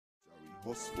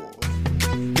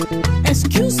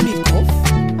Excuse me, cough.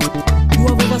 You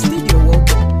have overstayed your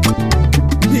welcome.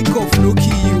 Me cough no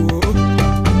kill you.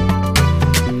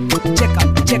 Check out.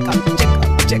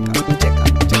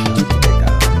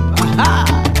 Aha!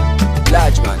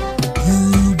 Large man.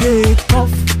 You dey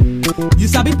cough. You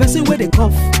sabi person where they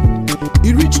cough.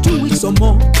 You reach 2 weeks or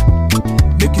more.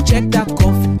 Make you check that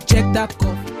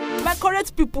cough. My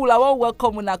correct people, I want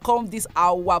welcome when I come this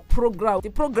our program. The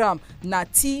program na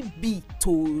TB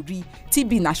Tori.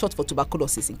 TB na short for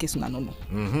tuberculosis, in case you don't know.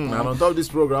 And on top of this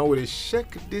program, we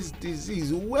check this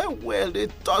disease well. They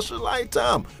touch light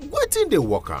am. Wetin dey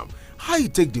work am? How you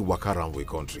take the work around we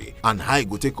country, and how you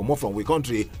go take comot from we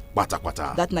country?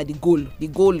 Pata. That na the goal. The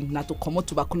goal na to comot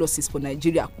tuberculosis for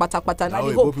Nigeria. Pata. Now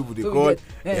the hope people they call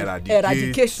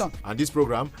eradication. And this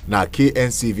program na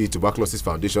KNCV Tuberculosis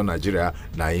Foundation Nigeria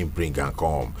na im bring and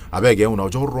come. Abeg una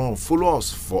just run follow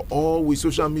us for all we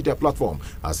social media platform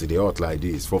as they hot like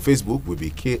this. For Facebook we be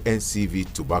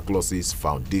KNCV Tuberculosis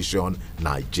Foundation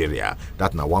Nigeria.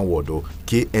 That na one word though.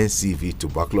 KNCV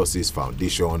Tuberculosis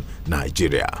Foundation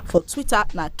Nigeria. For Twitter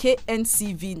na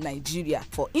KNCV Nigeria.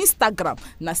 For Instagram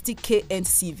na still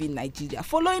KNCV Nigeria.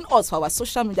 Following us for our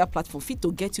social media platform fit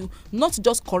to get you not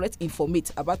just correct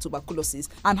informate about tuberculosis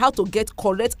and how to get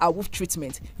correct awoof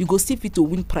treatment. You go still fit to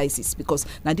win prizes because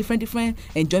na different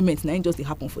enjoyment na just dey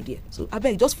happen for there. So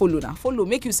abeg just follow now. Follow,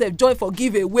 make yourself join for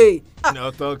giveaway.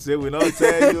 No talk say we not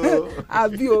tell you.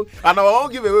 Abio. And our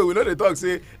own giveaway we know they talk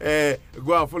say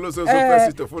go and follow so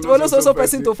person to follow so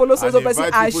person to follow so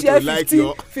person and share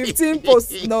 15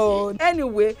 posts. No.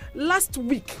 Anyway, last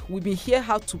week we been hear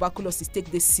how tuberculosis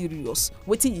take this serious.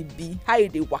 Wetin e be, how e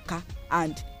dey waka,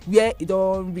 and where e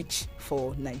don reach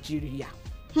for Nigeria.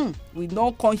 We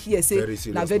don't come here say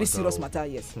na very serious matter.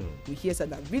 Yes, we hear say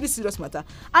na really serious matter.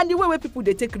 And the way people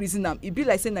they take reason am, it be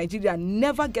like say Nigeria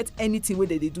never get anything where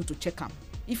they do to check am.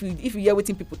 If you hear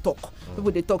wetin people talk,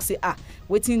 people they talk say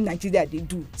wetin Nigeria they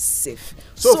do safe.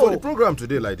 So for the program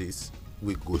today like this,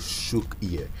 we go shook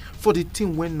ear for the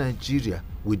thing when Nigeria,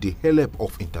 with the help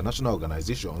of international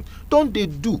organizations, don't they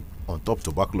do on top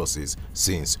tuberculosis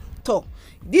since.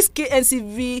 This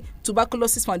KNCV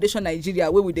Tuberculosis Foundation Nigeria,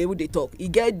 where we they talk, you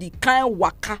get the kind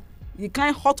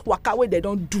hot waka where they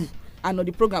don't do, and on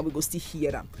the program we go still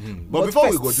hear them. But before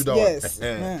first, we go do that, yes,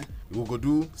 we go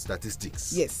do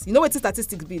statistics. Yes, you know what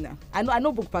statistics be now? I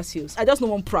know book pass you. I just know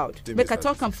one proud. Make I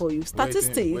talk them for you.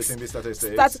 Statistics.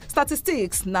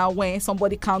 Statistics. Now when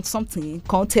somebody counts something,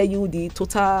 can't tell you the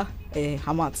total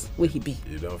amount where he be.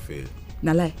 You don't fail.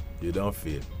 Na lie. You don't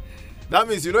fail. That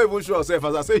means you don't even show yourself.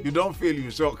 As I say, you don't fail,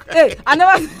 you shock. Hey, I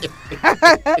never.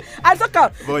 I talk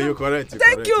out. But you're correct.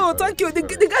 Thank you.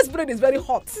 The guy's brain is very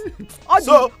hot. All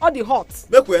the hot.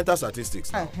 Make we enter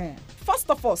statistics now. First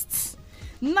of all,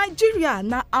 Nigeria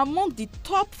now among the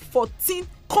top 14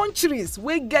 countries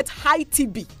wey get high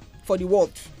TB for the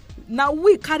world. Now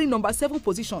we carry number 7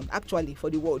 position actually for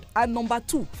the world and number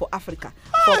 2 for Africa.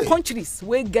 For countries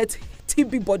wey get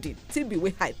TB burden, TB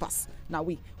wey high pass. Now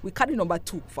we carry number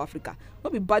 2 for Africa.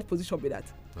 Not be bad position be that.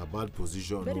 A bad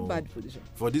position. Very bad position.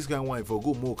 For this kind of one, for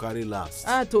go more carry last.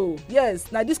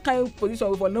 Yes. Now this kind of position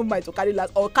we for no mind to carry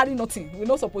last or carry nothing. We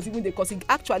not supposed even because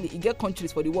actually it get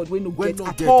countries for the world we no get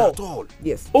at all.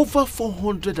 Yes. Over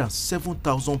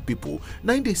 407,000 people.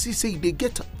 Now they say they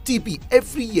get TB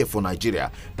every year for Nigeria.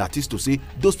 That is to say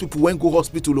those people when go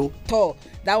hospital.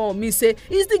 That one mean say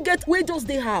is the get way just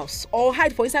the house or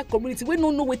hide for inside community. We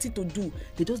don't know what to do.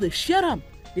 They just they share them.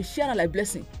 They share them like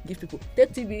blessing. Give people.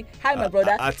 Take TB. Hi, my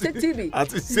brother. Take TB. I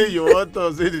say you want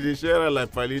to say they share them like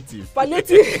palliative.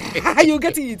 You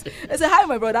get it. They say, hi,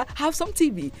 my brother. Have some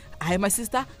TB. Hi, my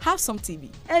sister. Have some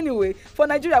TB. Anyway, for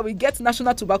Nigeria, we get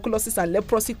National Tuberculosis and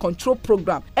Leprosy Control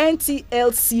Program,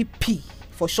 NTLCP.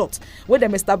 For short, where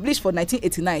them established for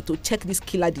 1989 to check this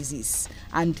killer disease,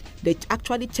 and they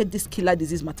actually check this killer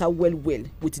disease matter well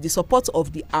with the support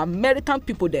of the American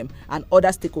people them and other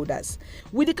stakeholders.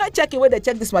 With the kind checking where they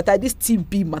check this matter, this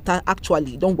TB matter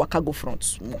actually don't waka go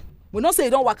front. We don't say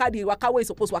you don't waka the waka where you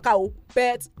supposed waka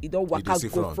but you don't waka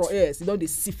go front. Yes, you don't the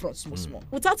see front small.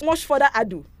 Without much further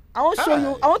ado, I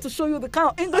want to show you the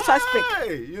kind of English I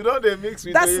speak. You know they mix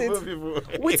with the people.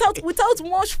 without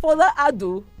much further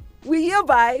ado. We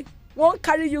hereby won't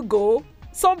carry you go.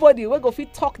 Somebody will go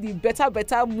fit talk the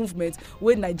better movement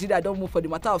when Nigeria don't move for the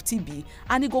matter of TB,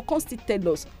 and he go constantly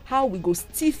tell us how we go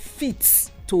still fit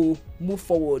to move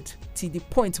forward to the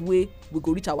point where we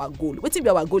go reach our goal. What will be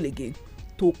our goal again?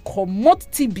 To comot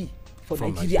TB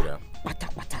from Nigeria.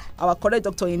 Our correct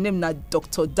doctor in name na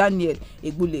Dr. Daniel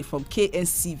Egbule from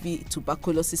KNCV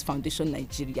Tuberculosis Foundation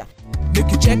Nigeria.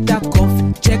 Make you check that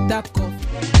cough.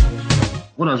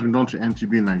 What has been done to end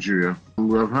TB in Nigeria?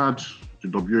 We have had the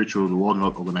WHO, the World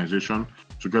Health Organization,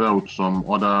 together with some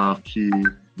other key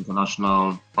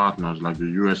international partners like the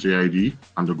USAID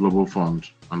and the Global Fund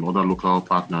and other local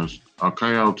partners,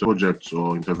 carry out projects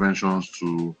or interventions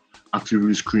to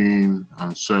actively screen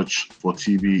and search for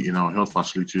TB in our health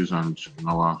facilities and in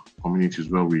our communities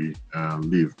where we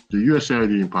live. The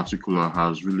USAID in particular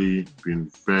has really been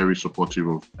very supportive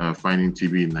of finding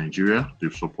TB in Nigeria.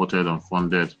 They've supported and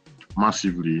funded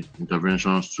massively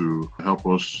interventions to help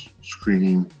us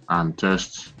screen and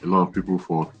test a lot of people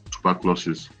for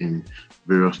tuberculosis in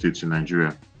various states in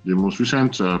Nigeria. The most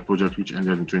recent project, which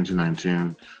ended in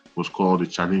 2019, was called the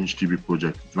Challenge TB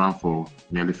Project. It ran for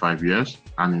nearly 5 years,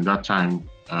 and in that time,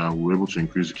 we were able to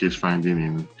increase the case finding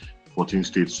in 14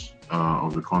 states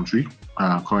of the country.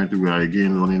 Currently, we are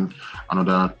again running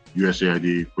another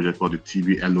USAID project called the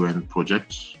TB LON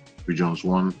Project, regions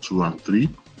 1, 2, and 3,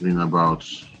 in about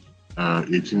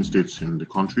 18 states in the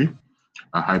country,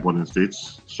 high-burden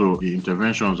states. So the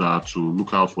interventions are to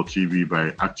look out for TB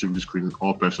by actively screening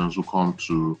all persons who come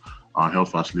to our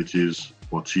health facilities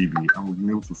for TB, and we've been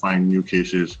able to find new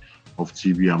cases of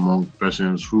TB among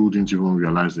persons who didn't even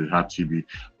realize they had TB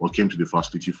or came to the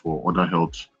facility for other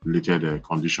health-related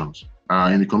conditions.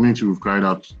 In the community, we've carried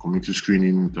out community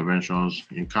screening interventions.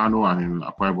 In Kano and in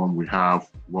Akwa Ibom, we have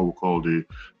what we call the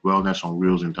Wellness on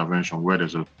Wheels intervention, where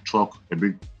there's a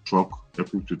big truck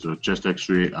equipped with a chest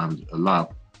X-ray and a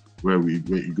lab, where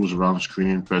it goes around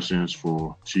screening persons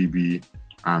for TB.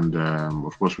 And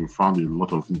of course, we found a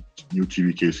lot of new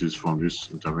TB cases from these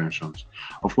interventions.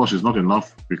 Of course, it's not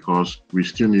enough because we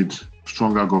still need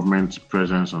stronger government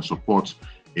presence and support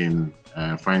in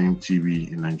finding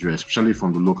TB in Nigeria, especially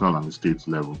from the local and the state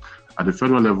level. At the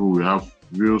federal level, we have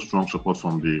real strong support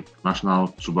from the National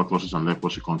Tuberculosis and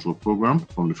Leprosy Control Program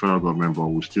from the federal government, but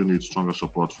we still need stronger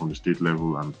support from the state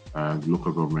level and the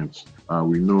local governments.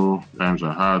 We know times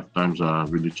are hard, times are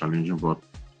really challenging, but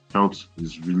health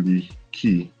is really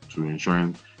key to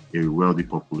ensuring a wealthy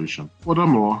population.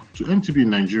 Furthermore, to end TB in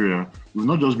Nigeria, we've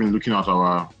not just been looking at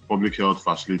our public health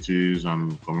facilities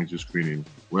and community screening.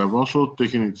 We have also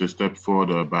taken it a step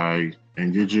further by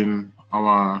engaging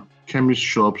our chemist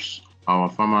shops, our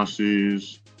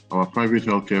pharmacies, our private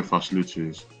healthcare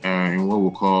facilities in what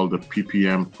we call the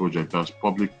PPM project, that's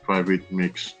public-private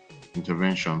mix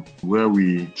intervention, where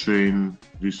we train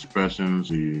these persons,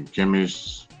 the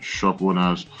chemists, shop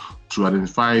owners, to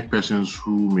identify persons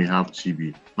who may have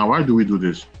TB. Now, why do we do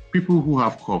this? People who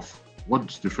have cough,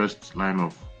 what's the first line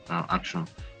of action?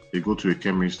 They go to a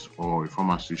chemist or a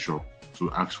pharmacy shop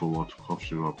to ask for what? Cough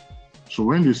syrup. So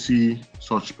when they see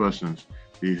such persons,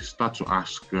 they start to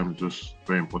ask them just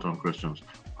very important questions.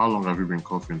 How long have you been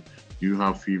coughing? Do you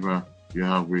have fever? Do you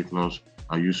have weight loss?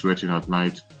 Are you sweating at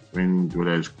night when the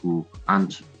weather is cool?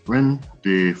 And when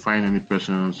they find any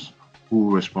persons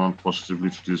who respond positively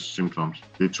to these symptoms,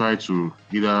 they try to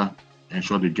either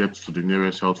ensure they get to the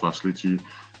nearest health facility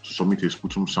to submit a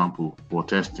sputum sample for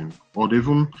testing, or they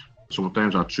even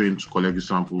sometimes are trained to collect the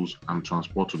samples and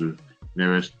transport to the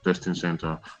nearest testing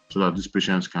center so that these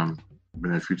patients can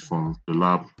benefit from the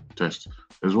lab test.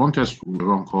 There's one test we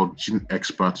run called Gene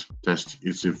Expert test.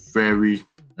 It's a very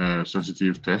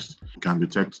sensitive test. It can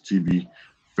detect TB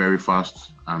very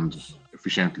fast and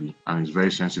efficiently, and it's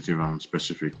very sensitive and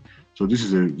specific. So this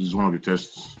is one of the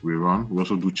tests we run. We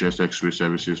also do chest X-ray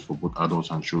services for both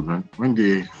adults and children. When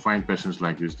they find persons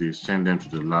like this, they send them to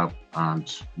the lab,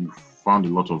 and we found a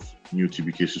lot of new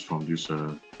TB cases from these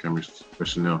chemist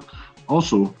personnel.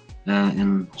 Also,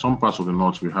 in some parts of the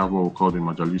north, we have what we call the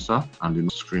Majalisa and the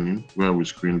screening, where we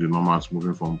screen the nomads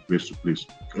moving from place to place.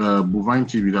 Bovine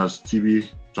TB, that's TB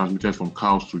transmitted from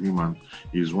cows to human,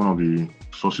 is one of the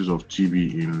sources of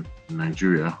TB in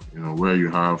Nigeria, where you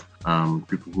have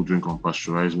people who drink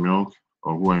unpasteurized milk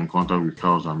or who are in contact with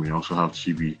cows and may also have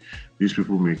TB. These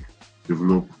people may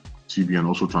develop TB and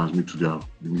also transmit to their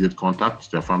immediate contacts,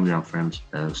 their family and friends,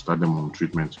 start them on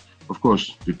treatment. Of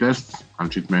course, the tests and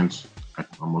treatments,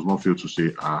 I must not fail to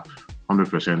say, are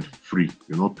 100% free.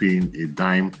 You're not paying a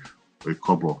dime or a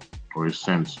kobo or a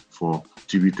cent for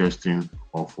TB testing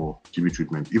or for TB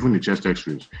treatment. Even the chest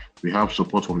X-rays, we have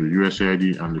support from the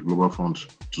USAID and the Global Fund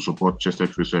to support chest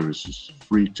X-ray services,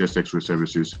 free chest X-ray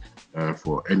services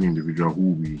for any individual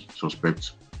who we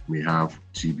suspect may have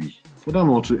TB.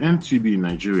 Furthermore, to end TB in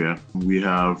Nigeria, we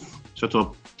have set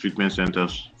up treatment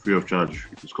centers free of charge.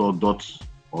 It's called DOTS,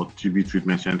 or TB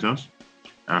treatment centers,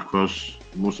 across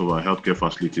most of our healthcare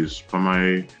facilities,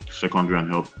 primary, secondary,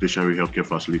 and tertiary healthcare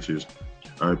facilities.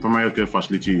 Primary healthcare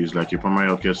facility is like a primary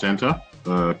healthcare center,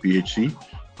 PHC.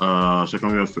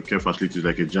 Secondary healthcare facility is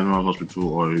like a general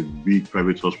hospital or a big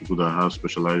private hospital that has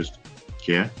specialized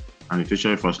care, and the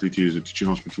tertiary facility is the teaching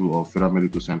hospital or Federal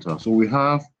Medical Center. So we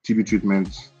have TB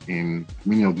treatment in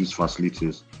many of these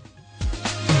facilities.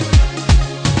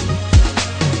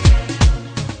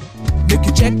 Make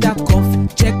you check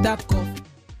that cough.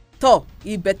 So,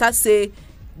 you better say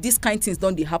this kind things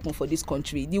don't dey happen for this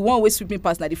country. The one way sweeping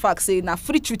past na the fact say na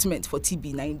free treatment for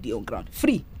TB na in dey on ground.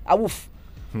 Free. Awoof.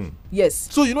 Yes.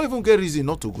 So you don't even get reason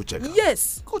not to go check.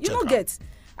 Yes. You don't get.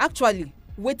 Actually,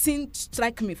 wetin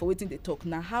strike me for wetin they talk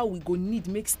na how we go need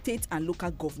make state and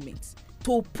local government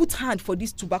to put hand for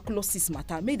this tuberculosis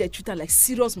matter, make dem treat am like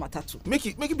serious matter too. Make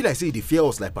it be like say e dey fear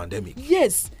us like pandemic.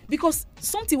 Yes, because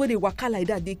something wey dey waka like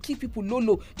that dey keep people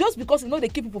low just because e no dey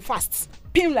keep people fast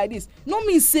pim like this no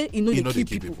mean say e no dey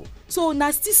keep people. So na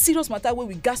still serious matter wey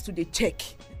we gats to dey check.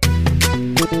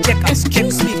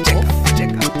 Excuse me, check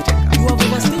out. You have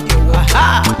overstayed your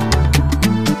welcome.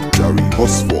 Jerry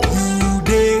Hosford. You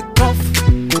dey cough,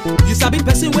 you sabi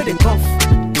person wey dey cough,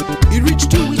 e reach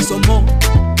 2 weeks or more.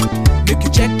 Make you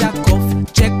check that cough.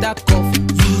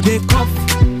 You dey cough.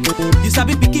 You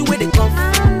sabi pikin wey dey cough.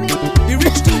 You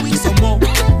reach 2 weeks or more.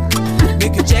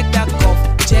 Make you check that cough.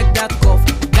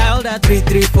 Dial that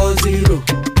 3340.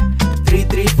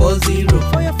 3340.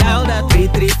 Dial that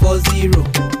 3340.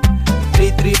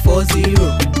 3340.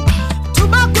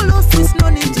 Tuberculosis no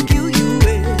need to kill you.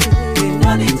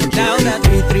 No need to dial that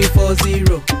 3340.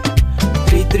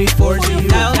 3340.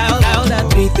 Dial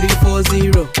that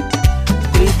 3340.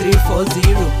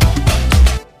 3340.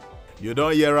 You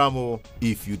don't hear am.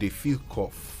 If you dey feel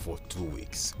cough for 2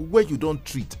 weeks, where you don't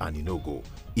treat and you no go,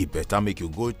 it better make you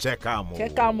go check am.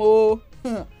 Check am. You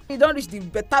don't reach the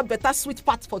better sweet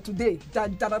part for today.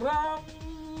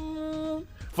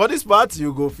 For this part,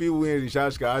 you go feel win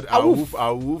recharge card.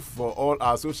 Awoof for all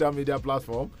our social media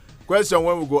platform. Question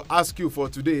when we go ask you for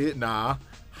today now: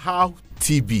 how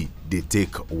TB they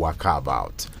take waka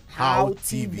about? How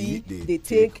TB they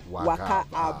take waka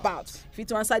about? If you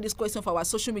to answer this question for our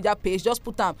social media page, just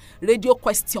put radio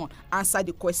question, answer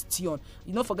the question.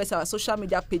 You don't forget our social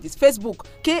media pages: Facebook,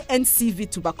 KNCV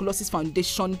Tuberculosis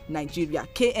Foundation Nigeria,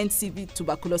 KNCV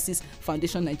Tuberculosis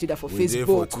Foundation Nigeria for Facebook. We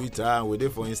for Twitter, we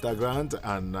for Instagram,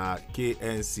 and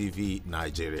KNCV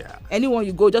Nigeria. Anyone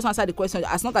you go, just answer the question.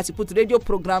 As long as you put radio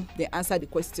program, they answer the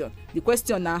question. The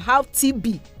question now: how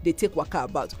TB they take waka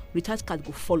about? Recharge card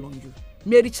go fall on you.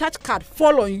 May recharge card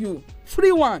fall on you.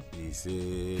 Free one. He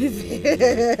say,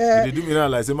 they do me now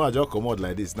like say, ma just come out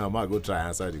like this. Now, ma go try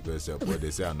answer the question, but they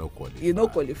say I no qualify. You no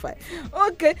qualify.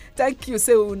 Okay, thank you.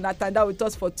 Say we Natanda with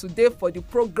us for today for the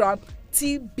program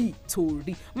TB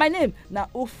Tori. My name na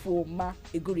Ufoma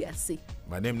Eguriase.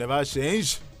 My name never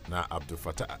change. Na Abdul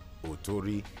Fattah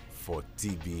Otori for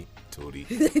TB Tori.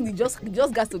 You just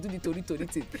got to do the Tori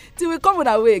thing. Till we come on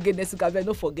our way again next week,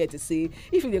 don't forget to say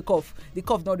if you dey cough, the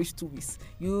cough don't reach 2 weeks.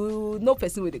 You know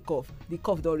person with the cough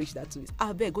don't reach that 2 weeks.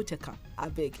 I beg, go check am.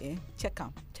 Check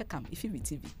am. If you be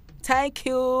TV. Thank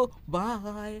you.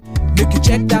 Bye. Make you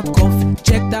check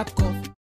that cough.